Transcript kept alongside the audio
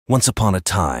Once upon a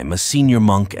time, a senior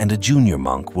monk and a junior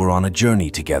monk were on a journey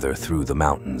together through the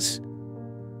mountains.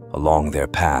 Along their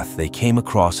path, they came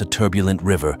across a turbulent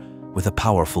river with a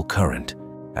powerful current.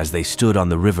 As they stood on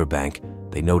the riverbank,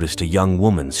 they noticed a young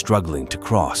woman struggling to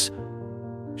cross.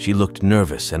 She looked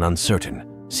nervous and uncertain,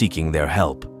 seeking their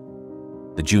help.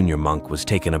 The junior monk was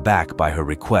taken aback by her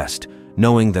request,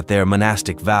 knowing that their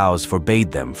monastic vows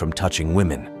forbade them from touching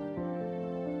women.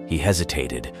 He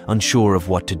hesitated, unsure of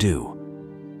what to do.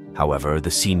 However, the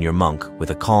senior monk, with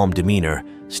a calm demeanor,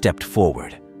 stepped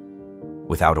forward.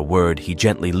 Without a word, he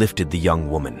gently lifted the young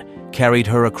woman, carried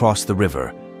her across the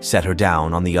river, set her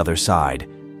down on the other side,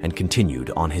 and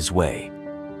continued on his way.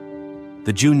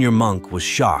 The junior monk was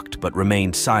shocked but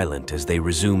remained silent as they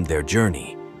resumed their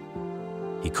journey.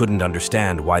 He couldn't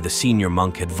understand why the senior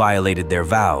monk had violated their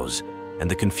vows, and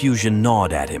the confusion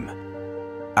gnawed at him.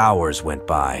 Hours went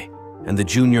by, and the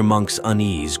junior monk's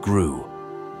unease grew.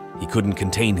 He couldn't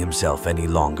contain himself any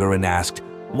longer and asked,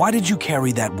 "Why did you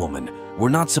carry that woman? We're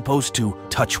not supposed to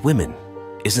touch women.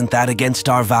 Isn't that against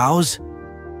our vows?"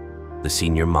 The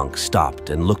senior monk stopped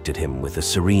and looked at him with a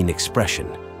serene expression.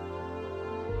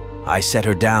 "I set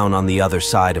her down on the other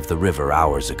side of the river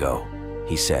hours ago,"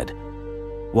 he said.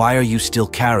 "Why are you still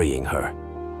carrying her?"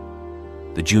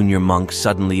 The junior monk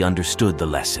suddenly understood the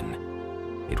lesson.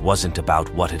 It wasn't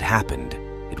about what had happened.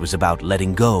 It was about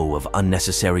letting go of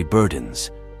unnecessary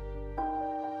burdens.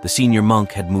 The senior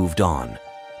monk had moved on,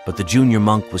 but the junior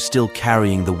monk was still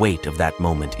carrying the weight of that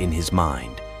moment in his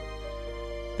mind.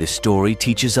 This story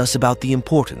teaches us about the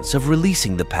importance of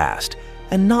releasing the past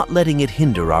and not letting it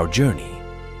hinder our journey.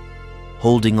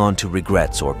 Holding on to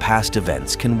regrets or past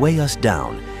events can weigh us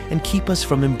down and keep us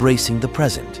from embracing the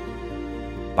present.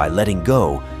 By letting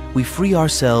go, we free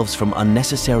ourselves from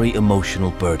unnecessary emotional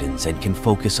burdens and can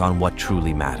focus on what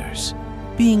truly matters,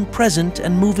 being present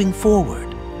and moving forward.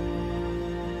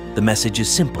 The message is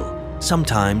simple.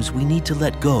 Sometimes we need to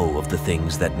let go of the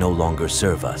things that no longer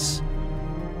serve us.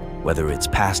 Whether it's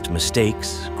past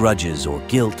mistakes, grudges, or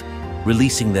guilt,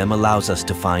 releasing them allows us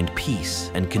to find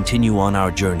peace and continue on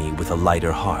our journey with a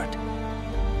lighter heart.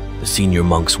 The senior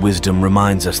monk's wisdom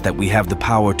reminds us that we have the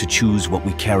power to choose what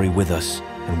we carry with us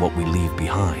and what we leave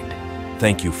behind.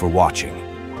 Thank you for watching.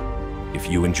 If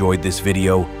you enjoyed this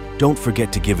video, don't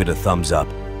forget to give it a thumbs up,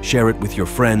 share it with your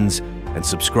friends, and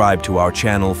subscribe to our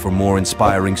channel for more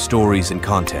inspiring stories and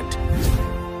content.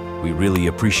 We really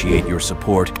appreciate your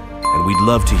support, and we'd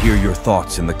love to hear your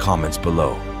thoughts in the comments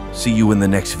below. See you in the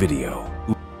next video.